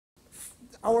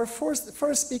Our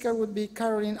first speaker would be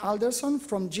Carolyn Aldersons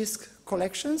from JISC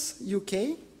Collections,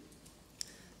 UK.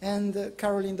 And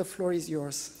Carolyn, the floor is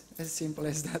yours. As simple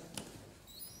as that.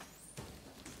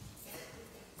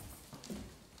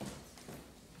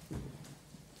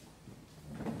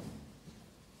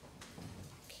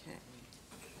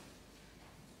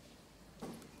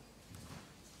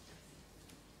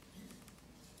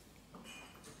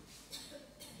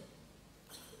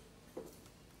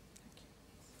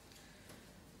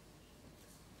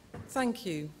 Thank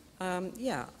you.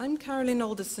 I'm Carolyn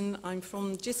Aldersons. I'm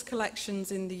from JISC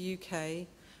Collections in the UK.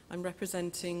 I'm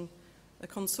representing a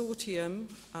consortium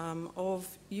of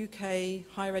UK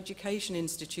higher education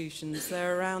institutions.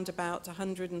 There are around about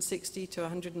 160 to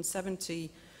 170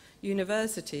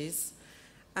 universities,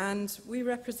 and we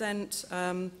represent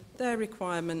their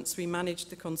requirements. We manage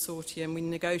the consortium, we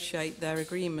negotiate their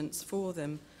agreements for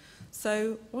them.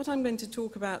 So what I'm going to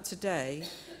talk about today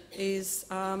is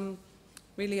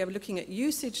really looking at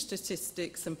usage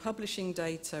statistics and publishing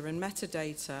data and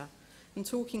metadata, and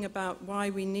talking about why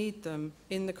we need them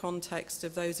in the context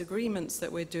of those agreements that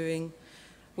we're doing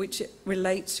which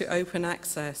relate to open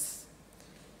access.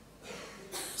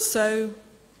 So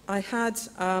I had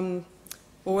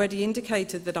already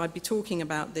indicated that I'd be talking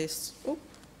about this. Oh.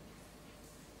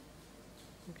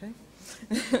 Okay.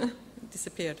 It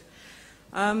disappeared.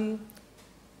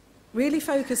 Really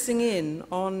focusing in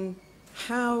on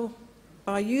how,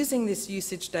 by using this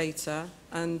usage data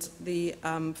and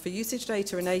for usage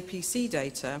data and APC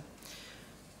data,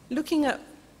 looking at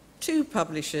two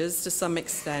publishers to some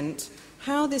extent,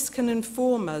 how this can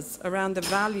inform us around the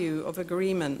value of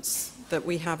agreements that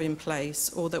we have in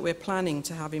place or that we're planning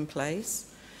to have in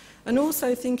place, and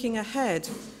also thinking ahead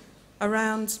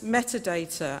around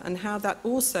metadata and how that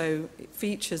also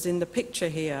features in the picture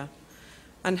here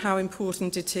and how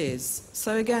important it is.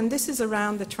 So again, this is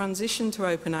around the transition to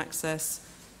open access,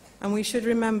 and we should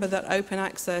remember that open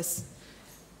access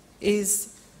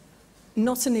is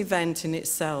not an event in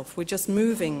itself. We're just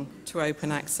moving to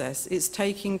open access. It's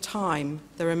taking time.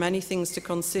 There are many things to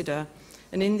consider,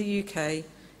 and in the UK,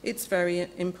 it's very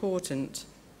important.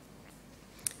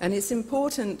 And it's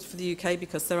important for the UK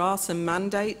because there are some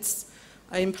mandates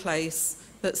in place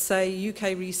that say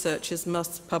UK researchers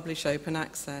must publish open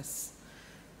access.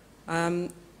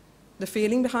 The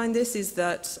feeling behind this is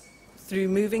that through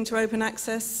moving to open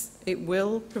access, it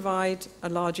will provide a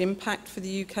large impact for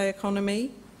the UK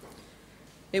economy.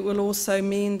 It will also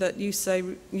mean that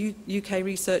UK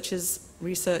research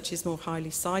is more highly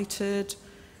cited,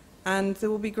 and there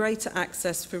will be greater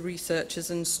access for researchers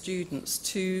and students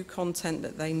to content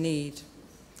that they need.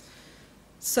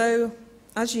 So,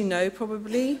 as you know,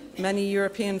 probably, many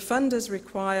European funders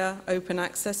require open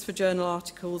access for journal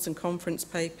articles and conference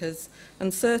papers,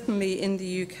 and certainly in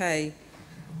the UK,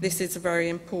 this is very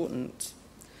important.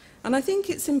 And I think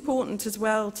it's important as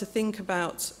well to think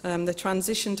about the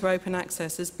transition to open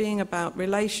access as being about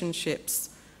relationships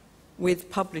with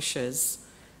publishers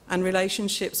and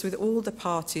relationships with all the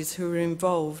parties who are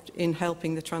involved in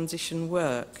helping the transition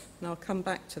work. And I'll come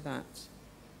back to that.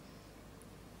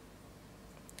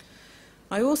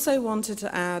 I also wanted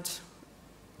to add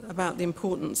about the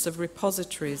importance of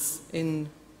repositories in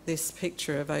this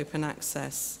picture of open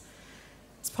access.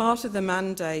 As part of the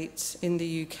mandate in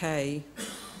the UK,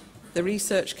 the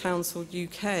Research Council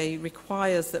UK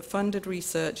requires that funded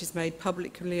research is made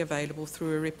publicly available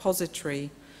through a repository.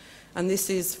 And this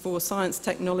is for science,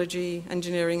 technology,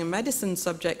 engineering and medicine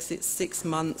subjects, it's 6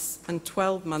 months, and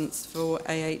 12 months for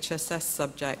AHSS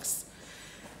subjects.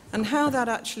 And how that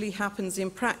actually happens in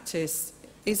practice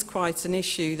is quite an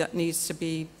issue that needs to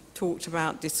be talked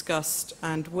about, discussed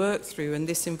and worked through, and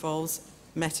this involves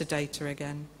metadata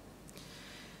again.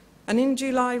 And in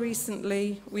July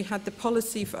recently, we had the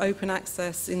policy for open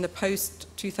access in the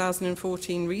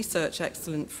post-2014 Research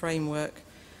Excellence Framework,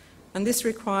 and this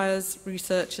requires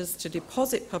researchers to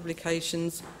deposit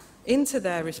publications into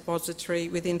their repository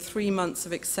within 3 months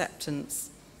of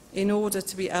acceptance in order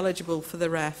to be eligible for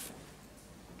the REF.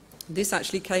 This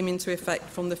actually came into effect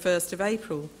from the 1st of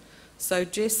April. So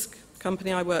JISC, the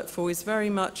company I work for, is very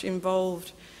much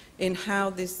involved in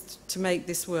how to make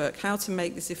this work, how to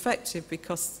make this effective,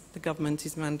 because the government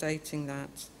is mandating that.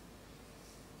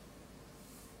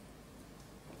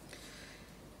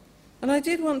 And I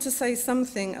did want to say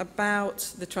something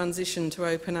about the transition to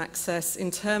open access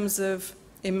in terms of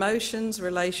emotions,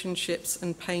 relationships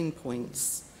and pain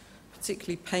points,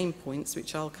 particularly pain points,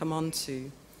 which I'll come on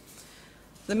to.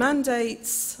 The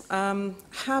mandates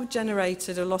have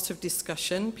generated a lot of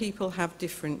discussion. People have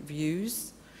different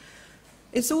views.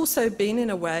 It's also been,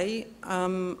 in a way,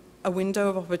 a window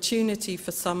of opportunity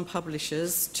for some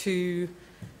publishers to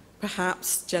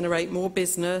perhaps generate more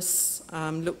business,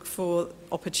 look for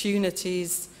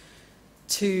opportunities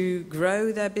to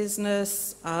grow their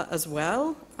business as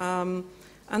well.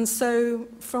 And so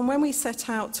from when we set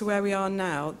out to where we are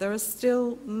now, there are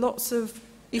still lots of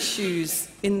issues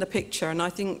in the picture, and I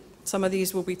think some of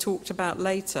these will be talked about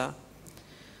later.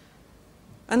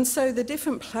 And so the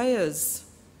different players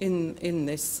in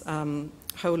this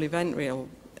whole event reel,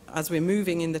 as we're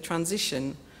moving in the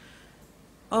transition,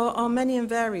 are many and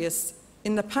various.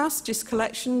 In the past, JISC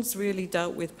Collections really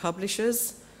dealt with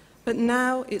publishers, but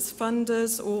now it's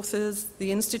funders, authors,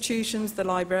 the institutions, the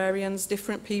librarians,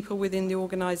 different people within the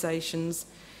organisations,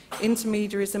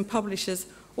 intermediaries and publishers.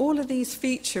 All of these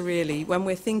feature really when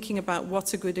we're thinking about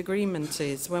what a good agreement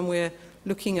is, when we're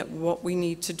looking at what we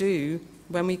need to do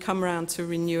when we come around to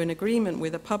renew an agreement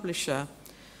with a publisher.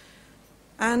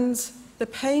 And the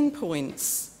pain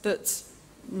points that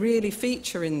really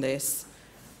feature in this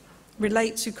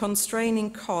relate to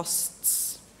constraining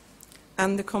costs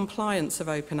and the compliance of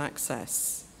open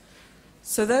access.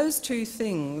 So those two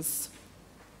things,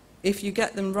 if you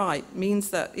get them right, means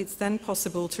that it's then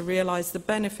possible to realise the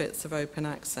benefits of open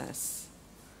access.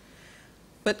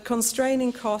 But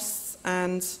constraining costs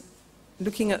and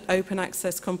looking at open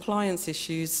access compliance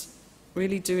issues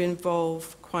really do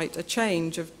involve quite a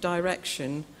change of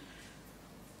direction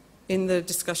in the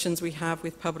discussions we have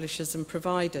with publishers and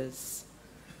providers.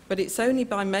 But it's only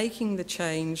by making the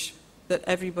change that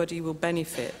everybody will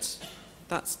benefit.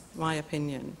 That's my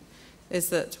opinion, is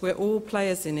that we're all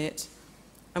players in it,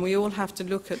 and we all have to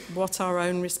look at what our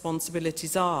own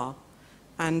responsibilities are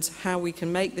and how we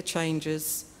can make the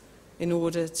changes in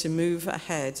order to move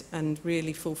ahead and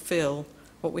really fulfill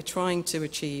what we're trying to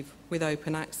achieve with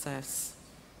open access.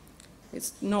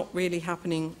 It's not really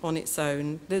happening on its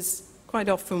own. There's quite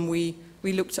often we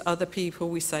look to other people,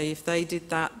 we say if they did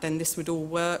that then this would all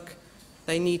work,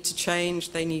 they need to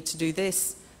change, they need to do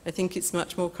this. I think it's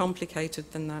much more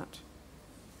complicated than that.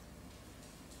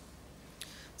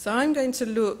 So I'm going to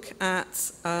look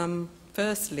at,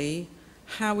 firstly,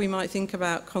 how we might think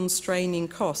about constraining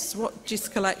costs. What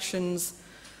JISC Collections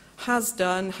has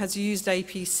done, has used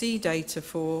APC data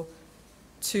for,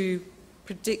 to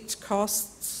predict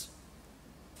costs,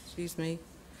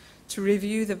 to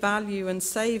review the value and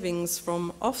savings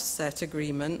from offset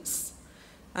agreements.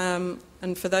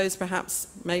 And for those perhaps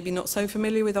maybe not so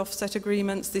familiar with offset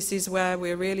agreements, this is where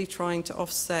we're really trying to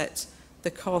offset the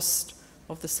cost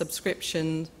of the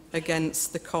subscription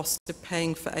against the cost of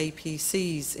paying for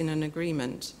APCs in an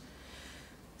agreement.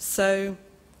 So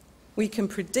we can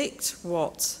predict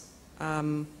what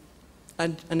an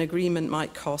agreement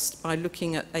might cost by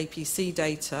looking at APC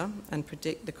data and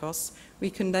predict the costs. We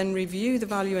can then review the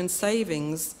value and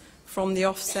savings from the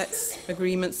offsets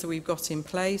agreements that we've got in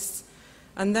place,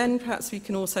 and then perhaps we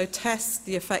can also test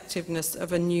the effectiveness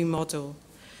of a new model.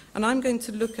 And I'm going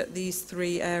to look at these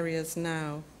three areas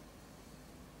now.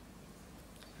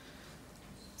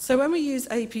 So when we use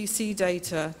APC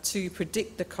data to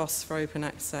predict the costs for open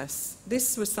access,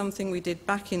 this was something we did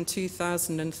back in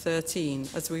 2013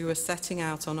 as we were setting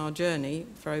out on our journey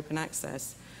for open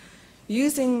access.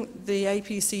 Using the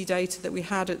APC data that we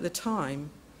had at the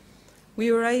time,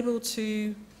 we were able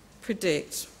to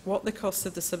predict what the cost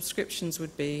of the subscriptions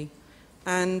would be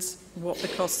and what the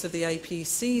cost of the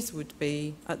APCs would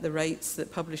be at the rates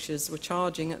that publishers were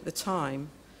charging at the time.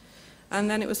 And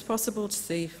then it was possible to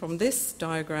see from this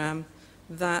diagram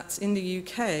that in the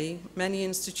UK, many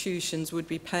institutions would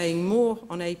be paying more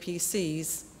on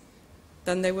APCs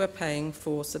than they were paying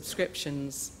for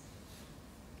subscriptions.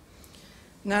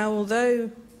 Now, although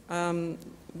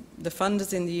the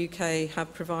funders in the UK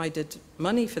have provided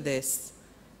money for this,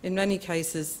 in many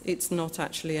cases it's not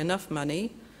actually enough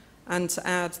money. And to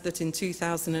add that in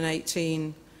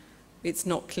 2018, it's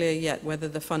not clear yet whether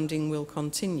the funding will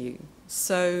continue.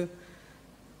 So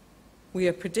we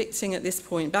are predicting at this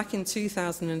point, back in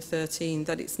 2013,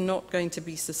 that it's not going to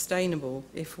be sustainable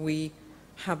if we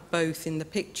have both in the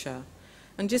picture.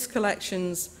 And JISC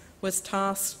Collections was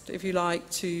tasked, if you like,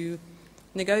 to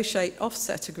negotiate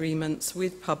offset agreements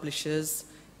with publishers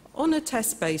on a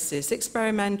test basis,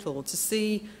 experimental, to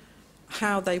see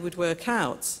how they would work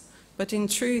out. But in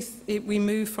truth, we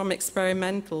moved from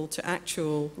experimental to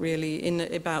actual, really, in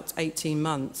about 18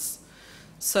 months.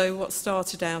 So what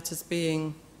started out as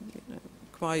being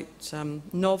quite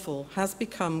novel has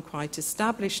become quite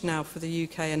established now for the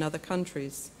UK and other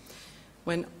countries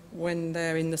when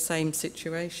they're in the same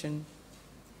situation.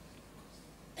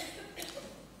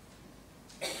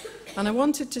 And I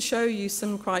wanted to show you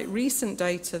some quite recent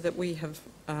data that we have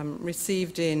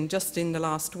received just in the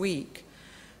last week.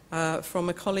 from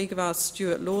a colleague of ours,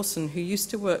 Stuart Lawson, who used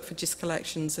to work for JISC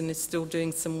Collections and is still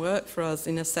doing some work for us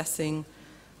in assessing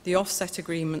the offset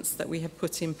agreements that we have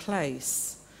put in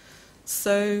place.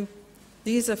 So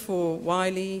these are for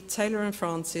Wiley, Taylor and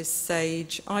Francis,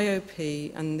 SAGE,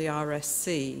 IOP and the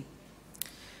RSC.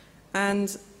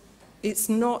 And it's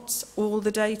not all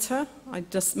the data, I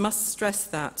just must stress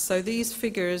that. So these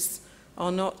figures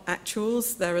are not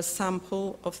actuals, they're a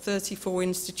sample of 34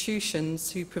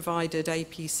 institutions who provided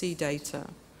APC data.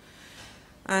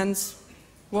 And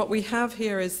what we have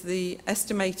here is the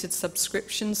estimated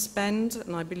subscription spend,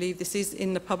 and I believe this is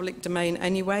in the public domain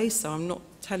anyway, so I'm not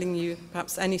telling you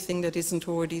perhaps anything that isn't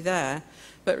already there.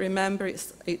 But remember,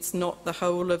 it's not the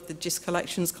whole of the JISC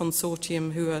Collections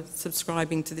Consortium who are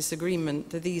subscribing to this agreement,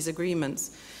 to these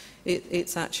agreements.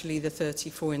 It's actually the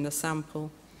 34 in the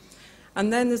sample.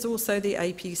 And then there's also the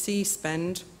APC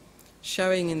spend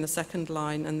showing in the second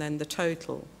line and then the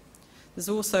total. There's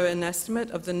also an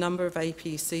estimate of the number of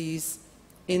APCs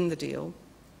in the deal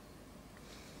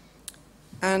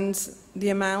and the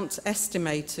amount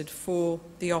estimated for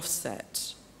the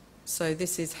offset. So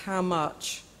this is how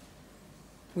much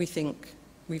we think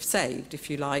we've saved, if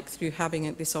you like, through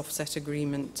having this offset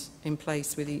agreement in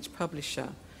place with each publisher.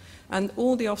 And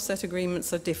all the offset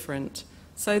agreements are different.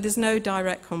 So there's no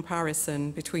direct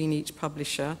comparison between each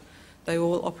publisher. They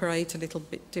all operate a little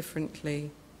bit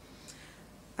differently.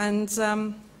 And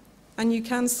you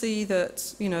can see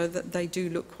that, that they do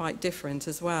look quite different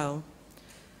as well.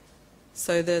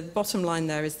 So the bottom line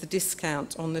there is the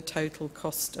discount on the total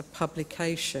cost of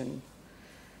publication.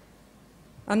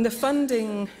 And the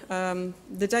funding,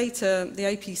 the data, the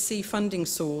APC funding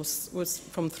source was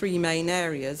from three main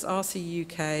areas: RC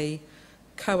UK,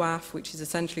 COAF, which is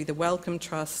essentially the Wellcome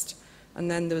Trust,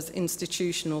 and then there was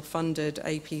institutional funded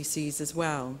APCs as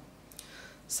well.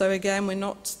 So again, we're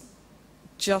not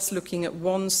just looking at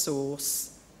one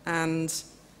source, and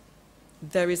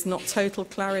there is not total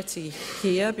clarity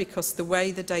here because the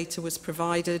way the data was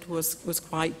provided was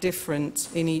quite different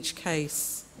in each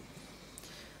case.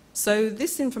 So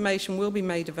this information will be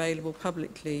made available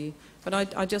publicly, but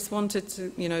I just wanted to,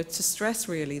 to stress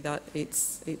really that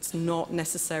it's not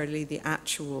necessarily the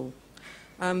actual.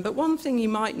 But one thing you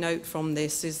might note from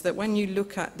this is that when you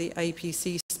look at the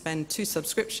APC spend to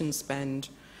subscription spend,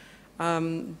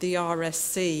 the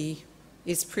RSC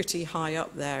is pretty high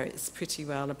up there. It's pretty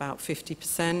well about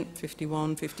 50%,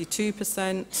 51,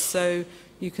 52%. So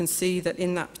you can see that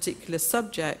in that particular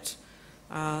subject,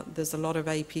 there's a lot of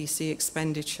APC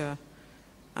expenditure.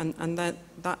 And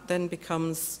that then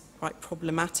becomes quite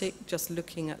problematic, just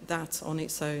looking at that on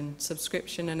its own.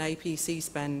 Subscription and APC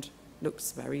spend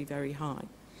looks very, very high.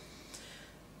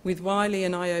 With Wiley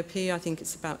and IOP, I think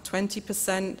it's about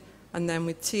 20%. And then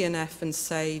with TNF and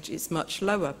SAGE, it's much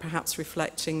lower, perhaps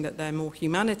reflecting that they're more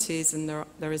humanities and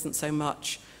there isn't so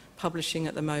much publishing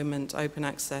at the moment, open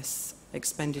access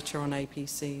expenditure on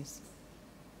APCs.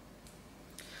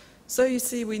 So you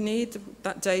see, we need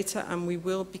that data, and we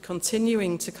will be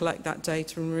continuing to collect that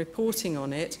data and reporting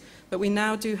on it, but we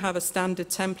now do have a standard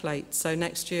template. So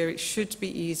next year it should be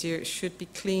easier, it should be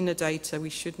cleaner data, we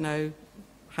should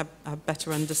have a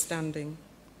better understanding.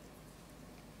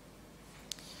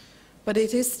 But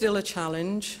it is still a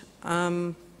challenge.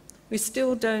 We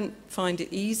still don't find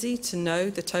it easy to know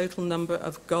the total number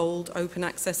of gold open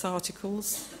access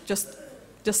articles, just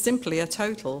simply a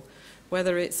total,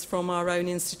 whether it's from our own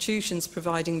institutions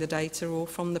providing the data or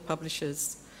from the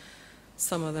publishers,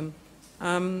 some of them.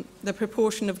 The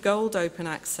proportion of gold open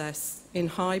access in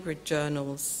hybrid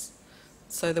journals,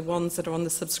 so the ones that are on the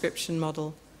subscription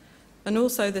model, and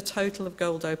also the total of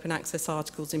gold open access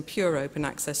articles in pure open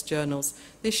access journals.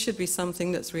 This should be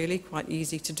something that's really quite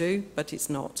easy to do, but it's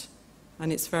not.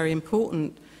 And it's very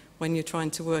important when you're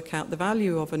trying to work out the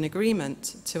value of an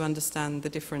agreement to understand the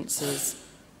differences.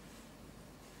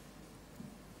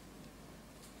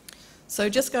 So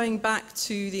just going back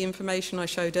to the information I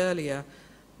showed earlier,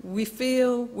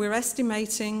 we're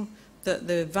estimating that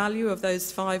the value of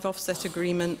those 5 offset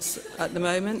agreements at the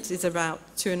moment is about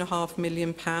 £2.5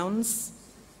 million.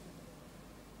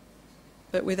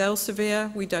 But with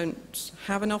Elsevier, we don't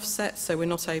have an offset, so we're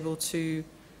not able to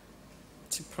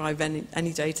provide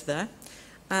any data there.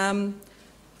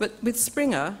 But with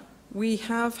Springer, we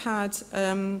have had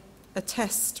a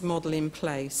test model in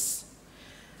place.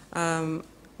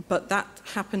 But that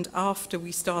happened after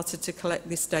we started to collect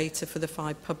this data for the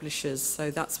 5 publishers,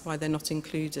 so that's why they're not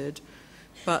included.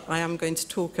 But I am going to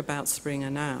talk about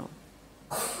Springer now.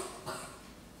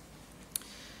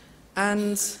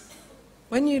 And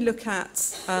when you look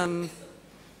at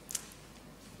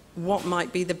what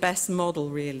might be the best model,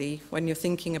 really, when you're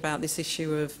thinking about this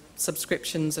issue of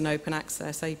subscriptions and open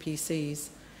access, APCs.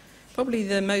 Probably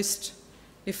the most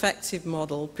effective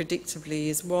model, predictably,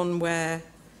 is one where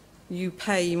you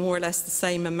pay more or less the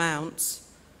same amount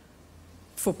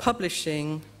for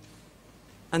publishing,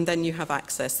 and then you have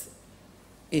access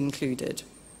included,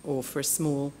 or for a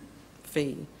small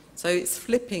fee. So it's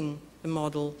flipping the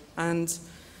model, and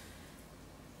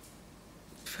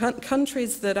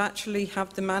countries that actually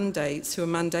have the mandates, who are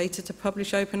mandated to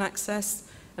publish open access,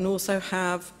 and also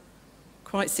have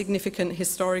quite significant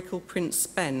historical print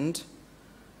spend,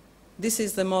 this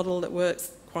is the model that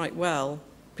works quite well,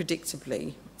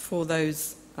 predictably, for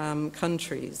those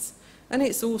countries. And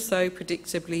it's also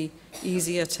predictably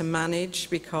easier to manage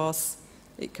because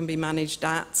it can be managed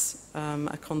at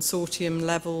a consortium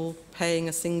level, paying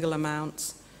a single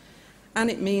amount. And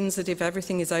it means that if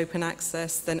everything is open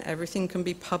access, then everything can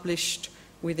be published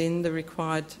within the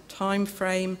required time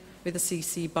frame with a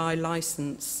CC BY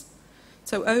license.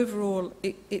 So overall,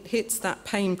 it hits that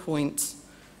pain point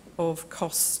of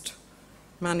cost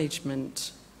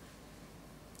management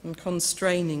and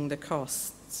constraining the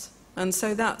costs. And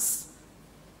so that's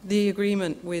the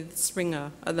agreement with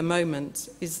Springer at the moment,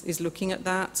 is looking at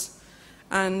that.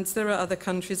 And there are other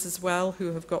countries as well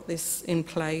who have got this in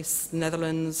place.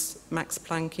 Netherlands, Max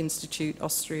Planck Institute,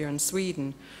 Austria and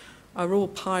Sweden are all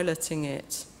piloting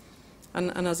it.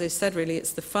 And as I said, really,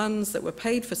 it's the funds that were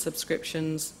paid for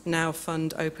subscriptions now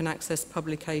fund open access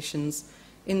publications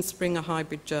in Springer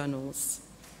hybrid journals.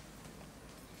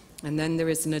 And then there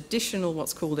is an additional,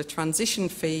 what's called a transition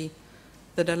fee,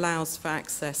 that allows for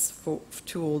access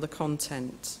to all the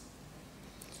content.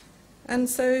 And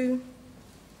so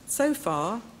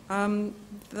far,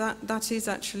 that is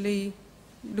actually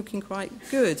looking quite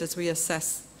good as we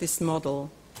assess this model.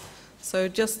 So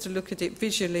just to look at it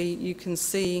visually, you can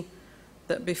see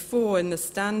that before, in the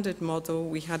standard model,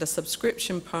 we had a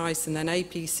subscription price and then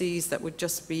APCs that would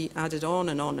just be added on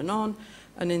and on and on.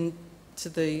 And to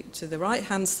the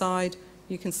right-hand side,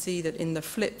 you can see that in the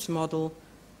flipped model,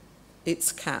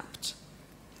 it's capped.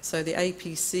 So the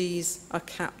APCs are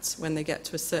capped when they get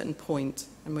to a certain point,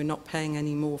 and we're not paying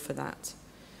any more for that.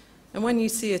 And when you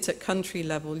see it at country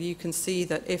level, you can see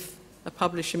that if a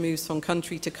publisher moves from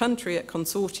country to country at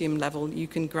consortium level, you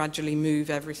can gradually move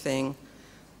everything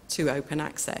to open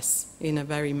access in a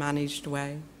very managed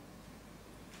way.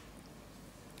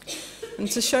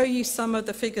 And to show you some of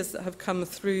the figures that have come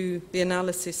through the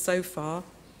analysis so far,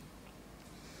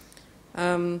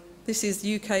 this is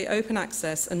UK open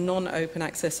access and non-open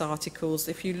access articles.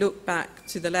 If you look back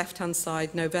to the left-hand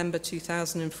side, November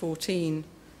 2014,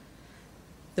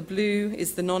 the blue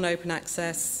is the non-open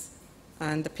access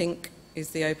and the pink is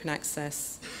the open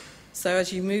access. So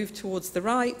as you move towards the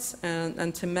right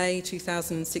and to May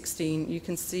 2016, you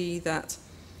can see that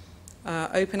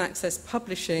open access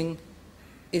publishing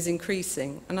is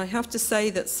increasing. And I have to say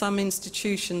that some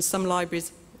institutions, some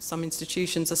libraries, some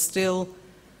institutions are still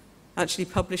actually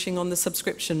publishing on the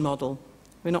subscription model.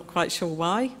 We're not quite sure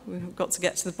why. We've got to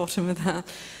get to the bottom of that,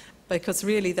 because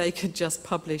really they could just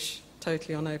publish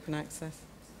totally on open access.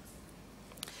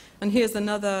 And here's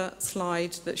another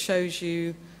slide that shows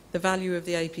you the value of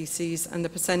the APCs and the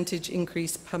percentage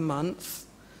increase per month.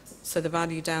 So the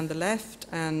value down the left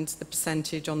and the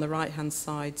percentage on the right-hand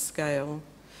side scale.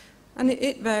 And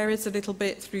it varies a little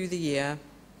bit through the year.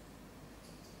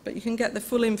 But you can get the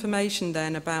full information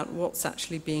then about what's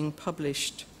actually being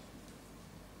published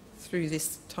through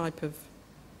this type of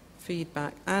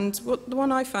feedback. And the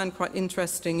one I found quite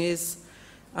interesting is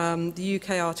the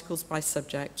UK articles by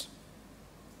subject.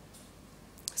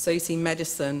 So you see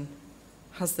medicine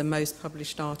has the most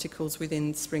published articles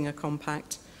within Springer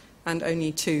Compact, and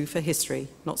only 2 for history,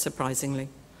 not surprisingly.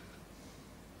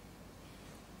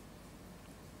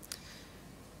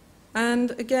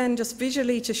 And again, just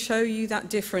visually to show you that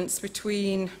difference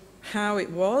between how it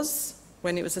was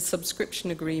when it was a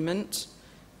subscription agreement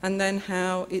and then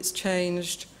how it's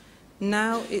changed.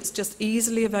 Now it's just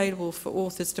easily available for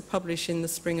authors to publish in the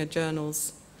Springer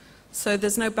journals. So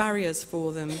there's no barriers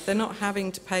for them. They're not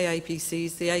having to pay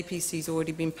APCs. The APC's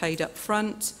already been paid up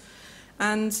front.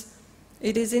 And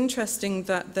it is interesting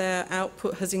that their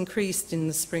output has increased in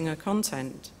the Springer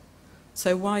content.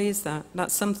 So why is that?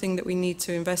 That's something that we need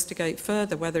to investigate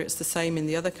further, whether it's the same in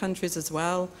the other countries as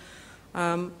well.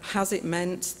 Has it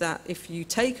meant that if you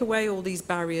take away all these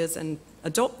barriers and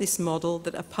adopt this model,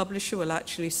 that a publisher will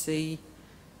actually see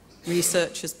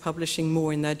researchers publishing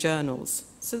more in their journals?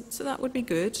 So that would be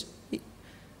good.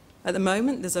 At the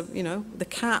moment, there's the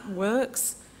cap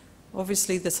works.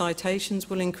 Obviously, the citations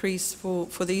will increase for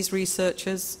these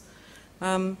researchers.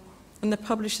 And the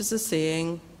publishers are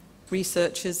seeing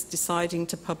researchers deciding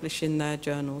to publish in their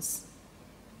journals.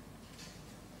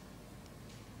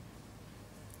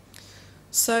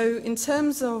 So in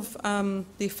terms of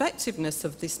the effectiveness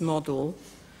of this model,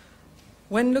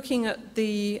 when looking at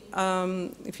the,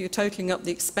 if you're totaling up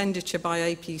the expenditure by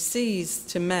APCs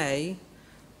to May,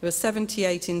 there were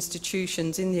 78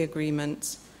 institutions in the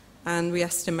agreement, and we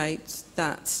estimate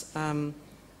that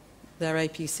their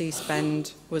APC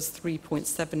spend was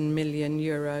 3.7 million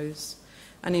euros.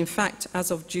 And in fact,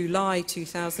 as of July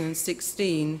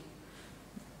 2016,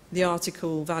 the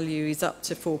article value is up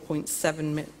to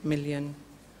 4.7 million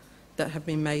that have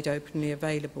been made openly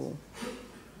available.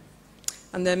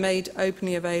 And they're made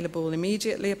openly available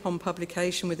immediately upon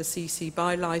publication with a CC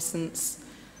BY license.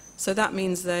 So that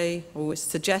means they, or it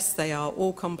suggests they are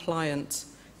all compliant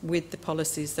with the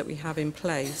policies that we have in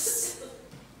place.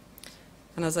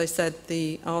 And as I said,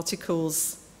 the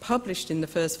articles published in the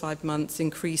first 5 months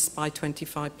increased by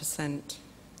 25%,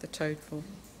 the total.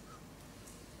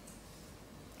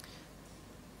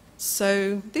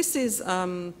 So this is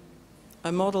a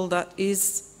model that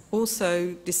is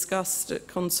also discussed at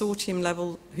consortium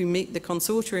level, who meet the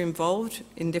consortia involved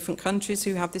in different countries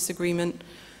who have this agreement,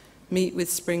 meet with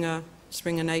Springer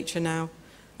Nature now,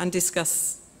 and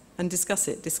discuss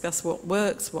it, discuss what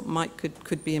works, what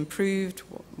could be improved,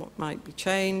 what might be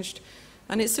changed,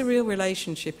 and it's a real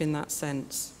relationship in that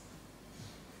sense.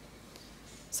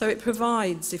 So it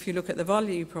provides, if you look at the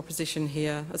value proposition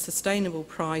here, a sustainable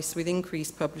price with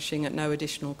increased publishing at no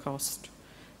additional cost.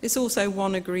 It's also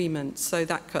one agreement, so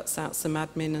that cuts out some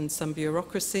admin and some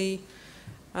bureaucracy.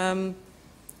 The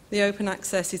open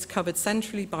access is covered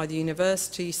centrally by the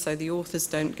university, so the authors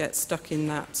don't get stuck in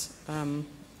that,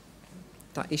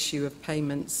 that issue of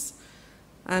payments.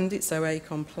 And it's OA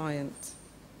compliant.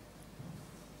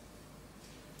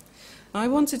 I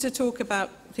wanted to talk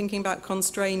about thinking about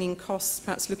constraining costs,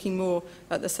 perhaps looking more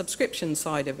at the subscription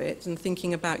side of it and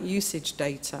thinking about usage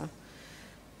data.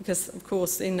 Because, of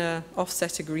course, in an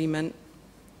offset agreement,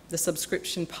 the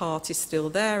subscription part is still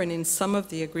there, and in some of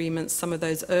the agreements, some of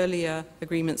those earlier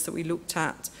agreements that we looked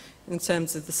at in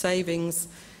terms of the savings,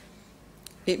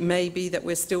 it may be that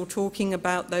we're still talking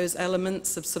about those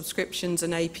elements of subscriptions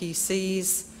and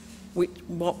APCs,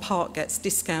 what part gets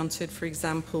discounted, for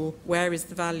example, where is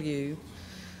the value.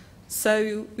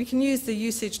 So we can use the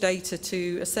usage data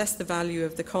to assess the value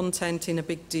of the content in a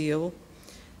big deal,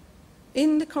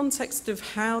 in the context of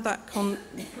how that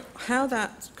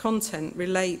content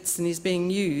relates and is being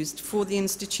used for the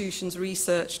institution's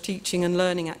research, teaching and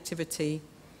learning activity.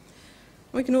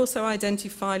 We can also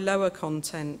identify lower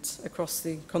content across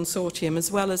the consortium as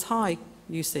well as high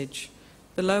usage.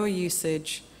 The lower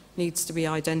usage needs to be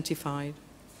identified.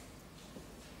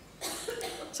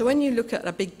 So when you look at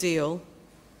a big deal,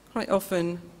 quite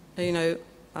often, you know,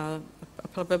 a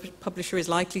publisher is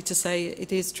likely to say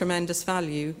it is tremendous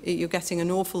value, you're getting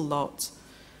an awful lot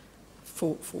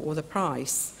for the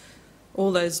price.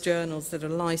 All those journals that are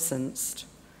licensed.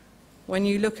 When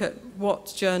you look at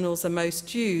what journals are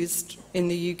most used in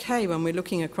the UK, when we're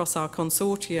looking across our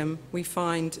consortium, we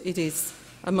find it is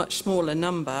a much smaller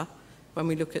number. When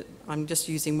we look at, I'm just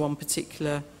using one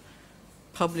particular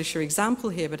publisher example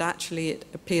here, but actually it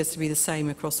appears to be the same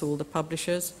across all the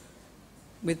publishers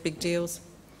with big deals.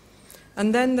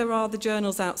 And then there are the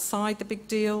journals outside the big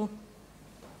deal,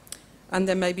 and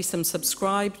there may be some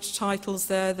subscribed titles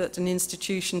there that an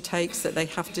institution takes that they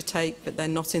have to take, but they're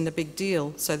not in the big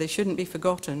deal, so they shouldn't be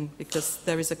forgotten because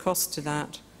there is a cost to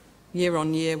that year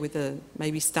on year with a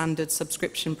maybe standard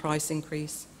subscription price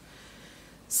increase.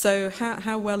 So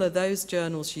how well are those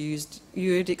journals used?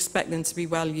 You would expect them to be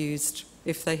well used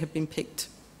if they have been picked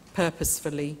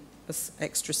purposefully as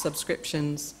extra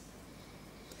subscriptions.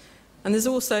 And there's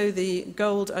also the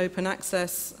gold open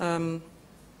access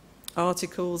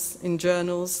articles in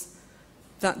journals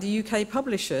that the UK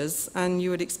publishers, and you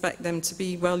would expect them to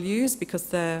be well used because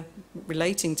they're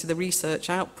relating to the research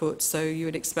output, so you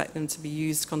would expect them to be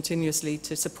used continuously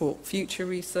to support future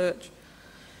research.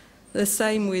 The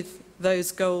same with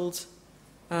those gold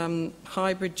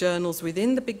hybrid journals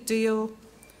within the big deal.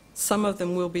 Some of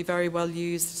them will be very well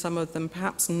used, some of them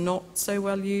perhaps not so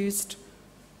well used.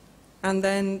 And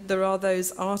then there are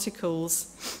those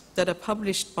articles that are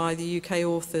published by the UK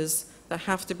authors that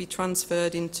have to be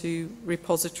transferred into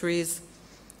repositories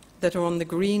that are on the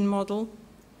green model,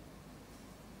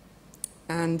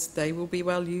 and they will be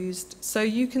well used. So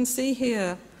you can see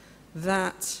here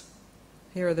that,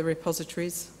 here are the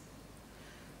repositories.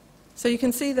 So you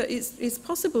can see that it's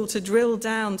possible to drill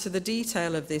down to the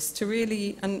detail of this to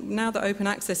really, and now that open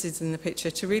access is in the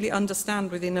picture, to really understand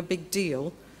within a big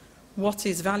deal what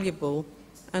is valuable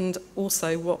and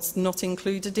also what's not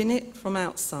included in it from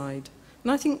outside.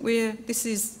 And I think this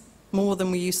is more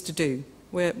than we used to do.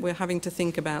 We're having to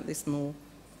think about this more.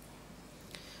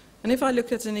 And if I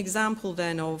look at an example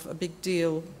then of a big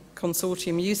deal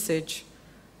consortium usage,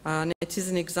 and it is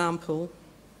an example,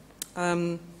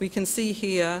 we can see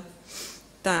here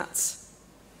that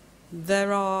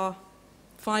there are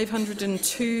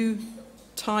 502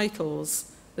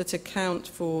 titles that account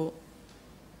for,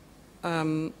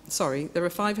 there are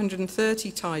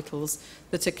 530 titles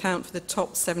that account for the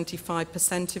top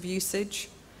 75% of usage.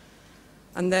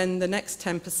 And then the next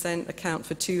 10% account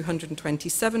for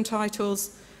 227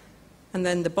 titles. And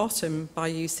then the bottom by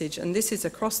usage, and this is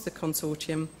across the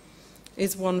consortium,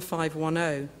 is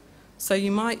 1510. So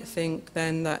you might think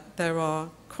then that there are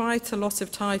quite a lot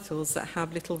of titles that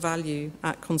have little value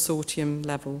at consortium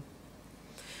level.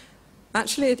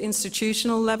 Actually, at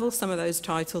institutional level, some of those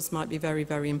titles might be very,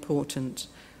 very important.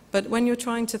 But when you're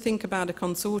trying to think about a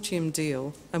consortium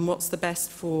deal and what's the best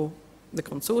for the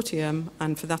consortium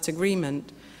and for that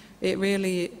agreement, it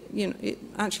really,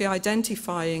 actually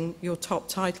identifying your top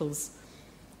titles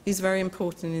is very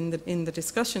important in the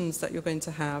discussions that you're going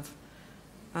to have,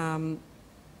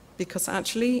 because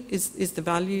actually, is the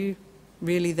value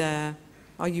really there?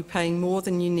 Are you paying more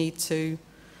than you need to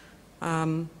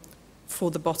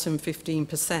for the bottom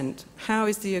 15%? How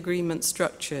is the agreement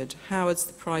structured? How is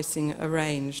the pricing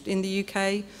arranged? In the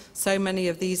UK, so many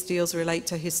of these deals relate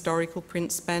to historical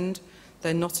print spend.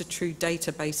 They're not a true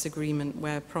database agreement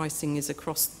where pricing is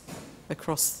across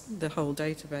the whole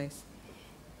database.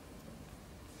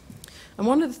 And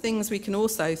one of the things we can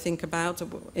also think about,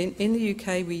 in the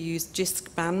UK we use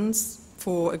JISC bands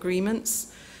for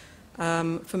agreements,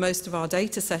 for most of our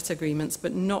data set agreements,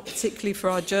 but not particularly for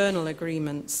our journal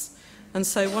agreements. And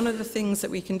so one of the things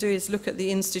that we can do is look at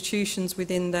the institutions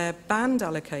within their band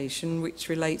allocation, which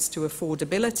relates to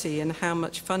affordability and how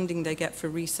much funding they get for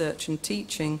research and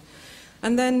teaching,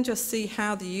 and then just see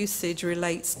how the usage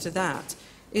relates to that.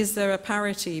 Is there a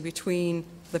parity between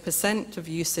the percent of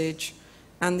usage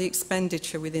and the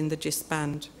expenditure within the JISC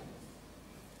band?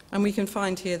 And we can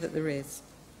find here that there is,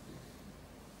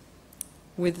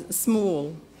 with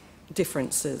small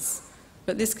differences.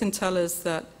 But this can tell us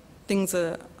that things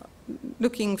are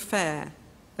looking fair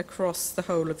across the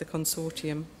whole of the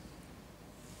consortium.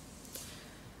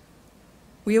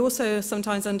 We also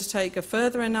sometimes undertake a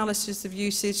further analysis of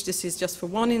usage. This is just for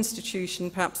one institution,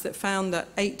 perhaps, that found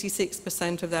that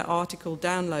 86% of their article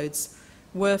downloads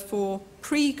were for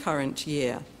pre-current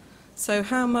year. So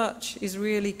how much is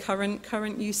really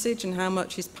current usage and how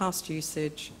much is past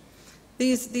usage?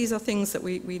 These are things that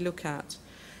we look at.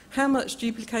 How much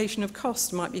duplication of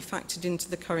cost might be factored into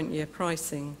the current year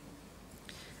pricing?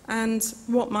 And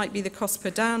what might be the cost per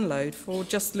download for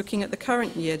just looking at the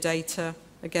current year data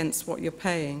against what you're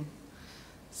paying?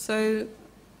 So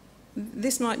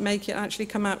this might make it actually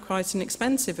come out quite an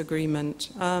expensive agreement.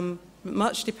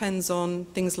 Much depends on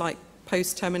things like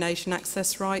post-termination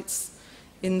access rights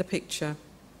in the picture.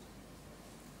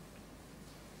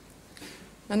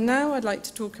 And now I'd like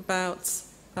to talk about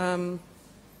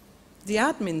the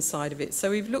admin side of it. So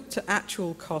we've looked at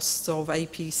actual costs of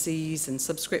APCs and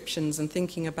subscriptions and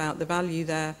thinking about the value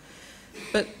there.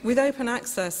 But with open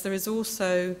access, there is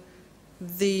also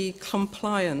the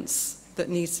compliance that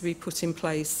needs to be put in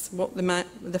place, what the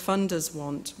funders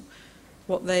want,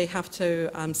 what they have to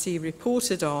see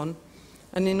reported on.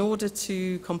 And in order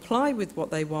to comply with what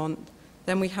they want,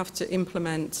 then we have to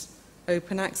implement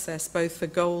open access, both for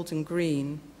gold and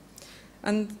green.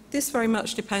 And this very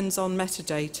much depends on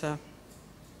metadata.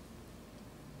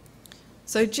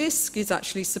 So JISC is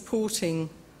actually supporting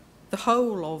the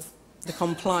whole of the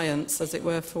compliance, as it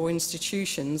were, for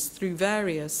institutions through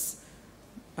various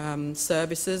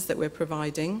services that we're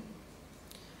providing.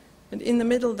 And in the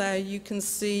middle there, you can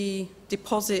see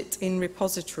deposit in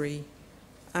repository.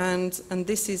 And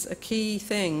this is a key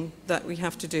thing that we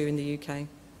have to do in the UK.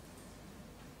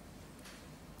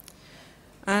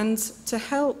 And to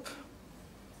help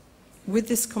with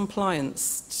this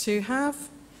compliance, to have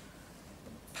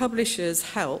publishers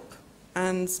help,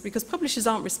 and because publishers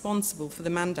aren't responsible for the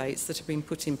mandates that have been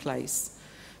put in place,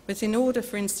 but in order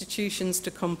for institutions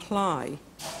to comply,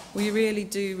 we really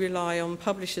do rely on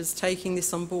publishers taking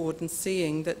this on board and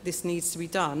seeing that this needs to be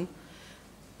done,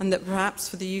 and that perhaps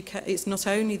for the UK, it's not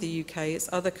only the UK, it's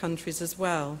other countries as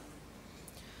well.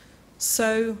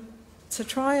 So to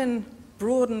try and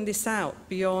broaden this out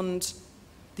beyond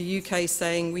the UK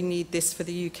saying we need this for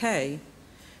the UK,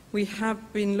 we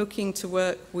have been looking to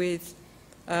work with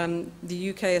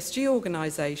the UKSG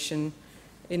organisation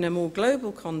in a more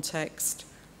global context,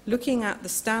 looking at the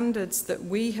standards that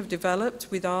we have developed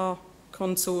with our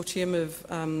consortium of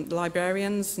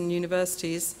librarians and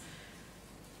universities,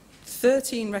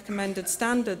 13 recommended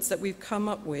standards that we've come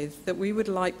up with that we would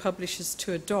like publishers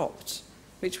to adopt,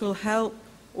 which will help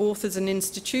authors and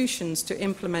institutions to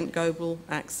implement global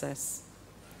open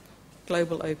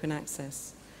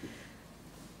access.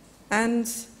 And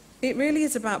it really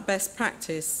is about best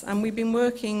practice, and we've been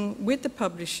working with the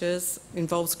publishers. It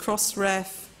involves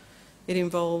Crossref, it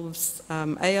involves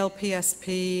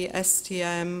ALPSP,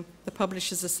 STM, the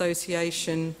Publishers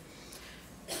Association,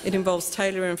 it involves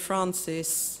Taylor and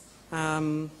Francis,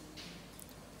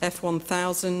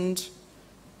 F1000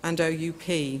 and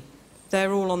OUP.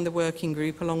 They're all on the working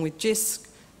group along with JISC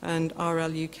and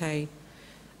RL UK.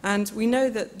 And we know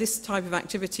that this type of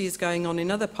activity is going on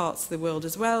in other parts of the world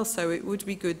as well, so it would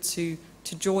be good to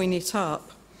join it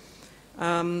up.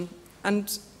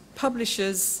 And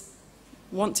publishers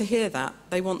want to hear that.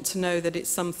 They want to know that it's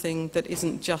something that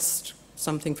isn't just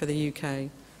something for the UK.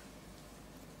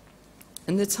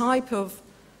 And the type of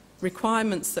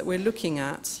requirements that we're looking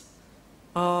at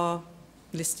are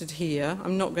listed here.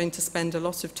 I'm not going to spend a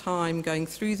lot of time going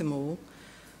through them all,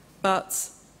 but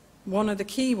one of the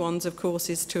key ones, of course,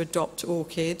 is to adopt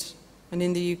ORCID, and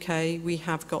in the UK we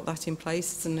have got that in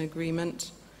place as an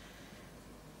agreement.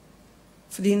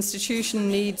 For the institution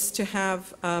needs to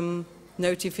have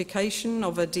notification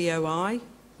of a DOI,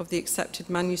 of the accepted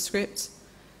manuscript,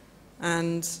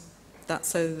 and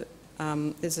that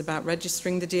is about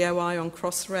registering the DOI on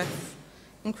Crossref.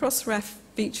 And Crossref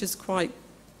features quite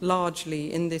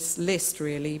largely in this list,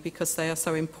 really, because they are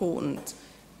so important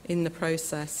in the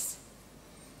process.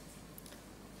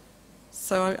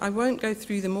 So I won't go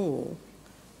through them all,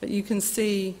 but you can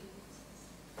see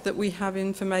that we have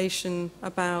information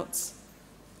about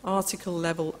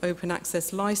article-level open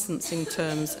access licensing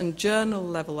terms and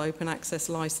journal-level open access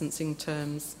licensing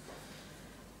terms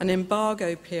and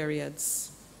embargo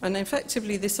periods. And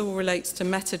effectively, this all relates to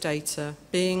metadata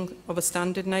being of a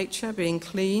standard nature, being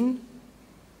clean,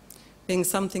 being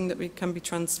something that can be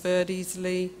transferred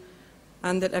easily,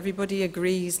 and that everybody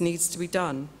agrees needs to be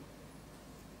done.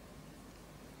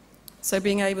 So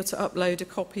being able to upload a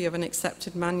copy of an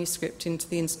accepted manuscript into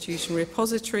the institution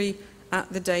repository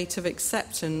at the date of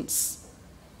acceptance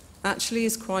actually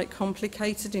is quite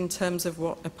complicated in terms of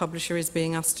what a publisher is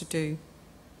being asked to do.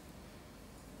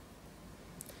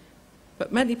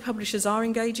 But many publishers are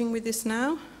engaging with this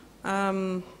now.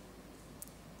 And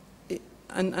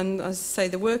as I say,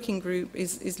 the working group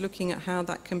is looking at how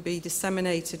that can be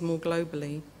disseminated more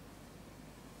globally.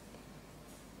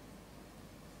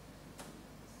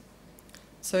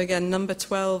 So again, number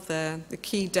 12 there, the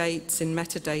key dates in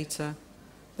metadata,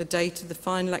 the date of the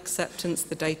final acceptance,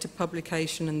 the date of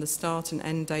publication, and the start and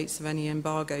end dates of any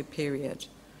embargo period.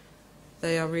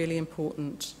 They are really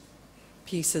important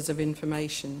pieces of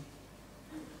information.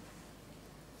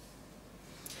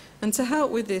 And to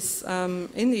help with this,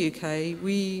 in the UK,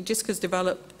 JISC has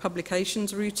developed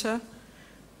Publications Router,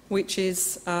 which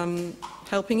is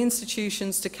helping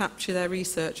institutions to capture their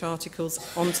research articles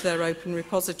onto their open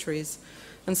repositories.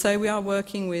 And so we are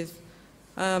working with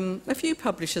a few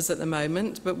publishers at the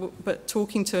moment, but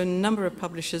talking to a number of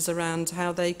publishers around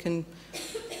how they can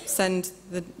send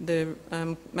the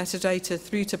metadata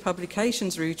through to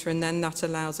Publications Router, and then that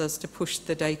allows us to push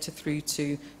the data through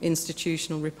to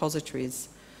institutional repositories.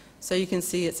 So you can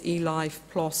see it's eLife,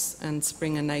 PLOS and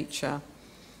Springer Nature.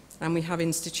 And we have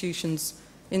institutions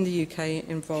in the UK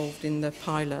involved in the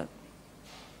pilot.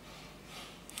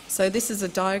 So this is a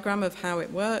diagram of how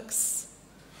it works.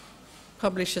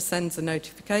 Publisher sends a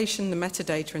notification, the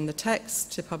metadata and the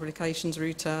text to Publications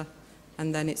Router,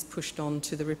 and then it's pushed on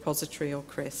to the repository or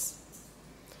CRIS.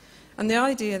 And the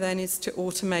idea then is to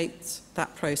automate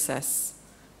that process.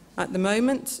 At the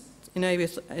moment,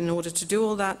 in order to do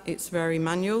all that, it's very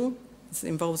manual. It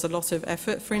involves a lot of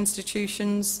effort for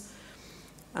institutions,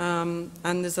 and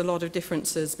there's a lot of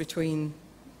differences between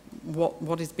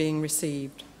what is being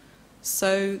received.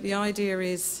 So the idea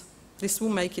is this will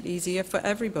make it easier for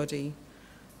everybody.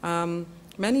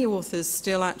 Many authors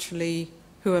still actually,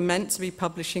 who are meant to be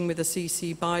publishing with a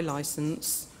CC BY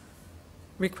license,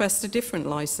 request a different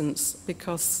license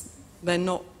because they're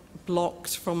not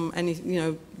blocked from any,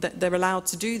 they're allowed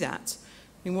to do that.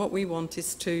 And what we want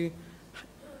is to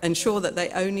ensure that they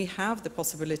only have the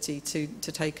possibility to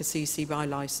take a CC BY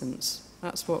license.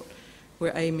 That's what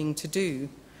we're aiming to do.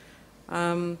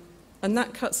 And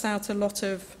that cuts out a lot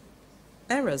of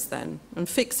errors then, and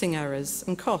fixing errors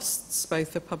and costs,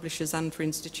 both for publishers and for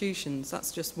institutions.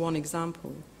 That's just one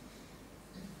example.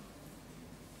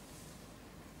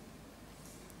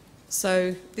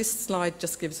 So this slide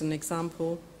just gives an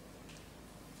example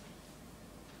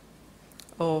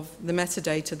of the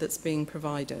metadata that's being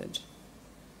provided.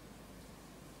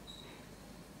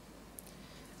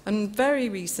 And very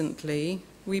recently,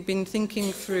 we've been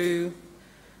thinking through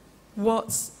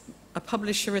what a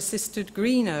publisher-assisted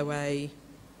green OA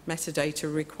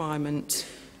metadata requirement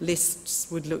lists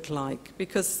would look like,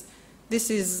 because this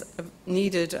is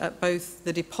needed at both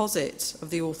the deposit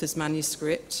of the author's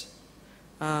manuscript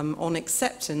on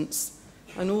acceptance,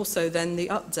 and also then the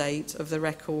update of the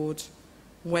record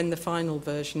when the final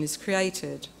version is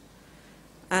created.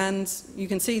 And you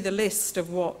can see the list of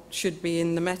what should be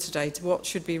in the metadata, what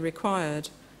should be required,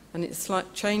 and it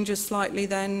changes slightly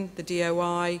then, the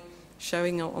DOI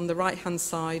showing on the right-hand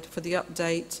side for the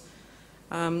update.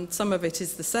 Some of it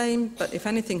is the same, but if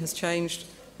anything has changed,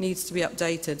 needs to be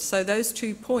updated. So those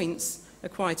 2 points are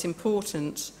quite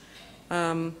important,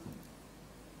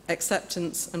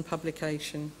 acceptance and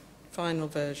publication, final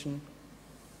version.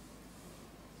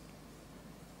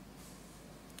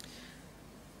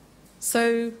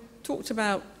 So talked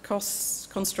about costs,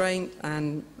 constraint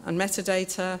and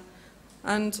metadata,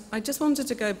 and I just wanted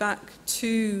to go back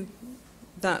to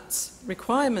that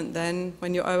requirement then.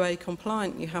 When you're OA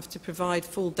compliant, you have to provide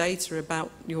full data about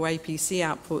your APC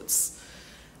outputs.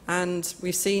 And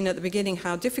we've seen at the beginning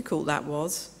how difficult that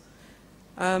was.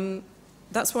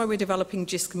 That's why we're developing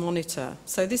JISC Monitor.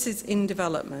 So this is in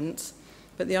development,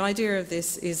 but the idea of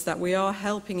this is that we are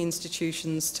helping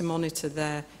institutions to monitor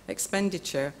their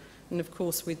expenditure. And of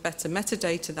course, with better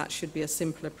metadata, that should be a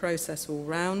simpler process all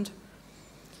round.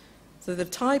 So the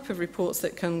type of reports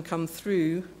that can come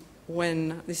through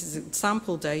when this is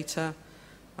sample data,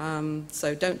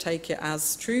 so don't take it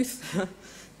as truth.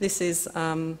 This is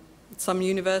some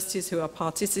universities who are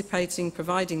participating,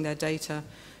 providing their data.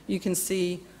 You can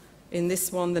see in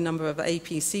this one the number of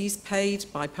APCs paid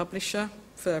by publisher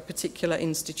for a particular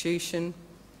institution.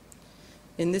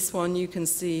 In this one you can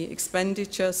see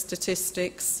expenditure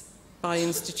statistics by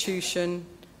institution.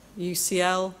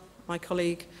 UCL, my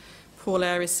colleague Paul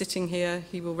Eyre is sitting here,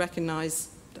 he will recognise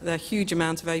the huge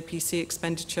amount of APC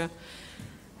expenditure.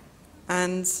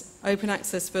 And open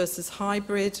access versus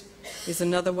hybrid is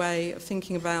another way of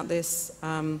thinking about this.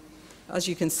 As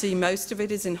you can see, most of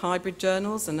it is in hybrid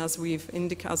journals, and as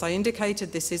I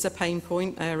indicated, this is a pain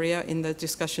point area in the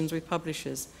discussions with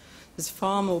publishers. There's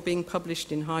far more being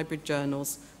published in hybrid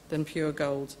journals than pure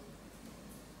gold.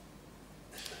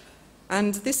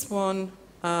 And this one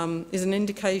is an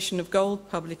indication of gold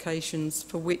publications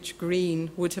for which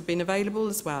green would have been available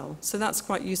as well. So that's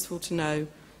quite useful to know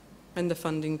when the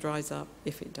funding dries up,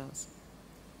 if it does.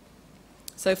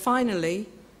 So finally,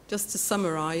 just to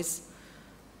summarise,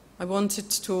 I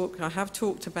have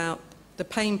talked about the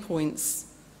pain points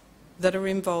that are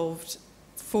involved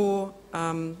for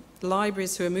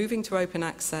libraries who are moving to open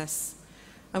access,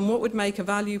 and what would make a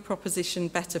value proposition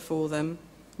better for them,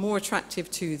 more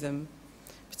attractive to them,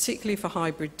 particularly for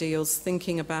hybrid deals,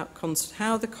 thinking about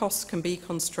how the costs can be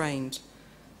constrained,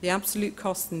 the absolute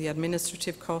costs and the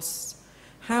administrative costs,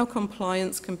 how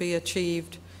compliance can be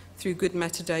achieved through good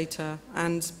metadata,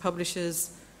 and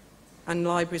publishers and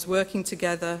libraries working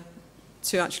together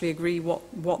to actually agree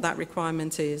what that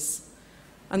requirement is.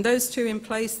 And those 2 in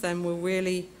place then will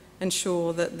really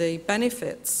ensure that the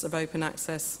benefits of open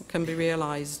access can be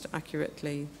realised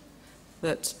accurately,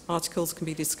 that articles can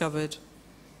be discovered,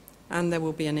 and there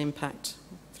will be an impact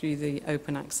through the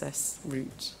open access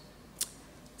route.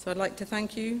 So I'd like to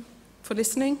thank you for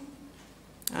listening,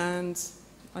 and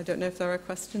I don't know if there are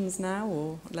questions now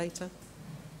or later.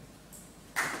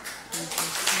 I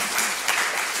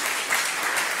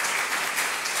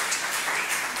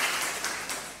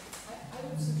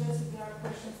would suggest if there are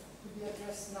questions to be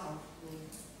addressed now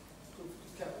to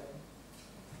Carolyn.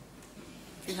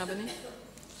 Do you have any?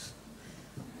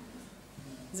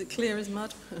 Is it clear as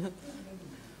mud?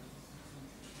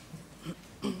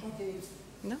 Okay.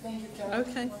 No? Thank you, Carolyn.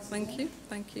 Okay,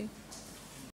 thank you.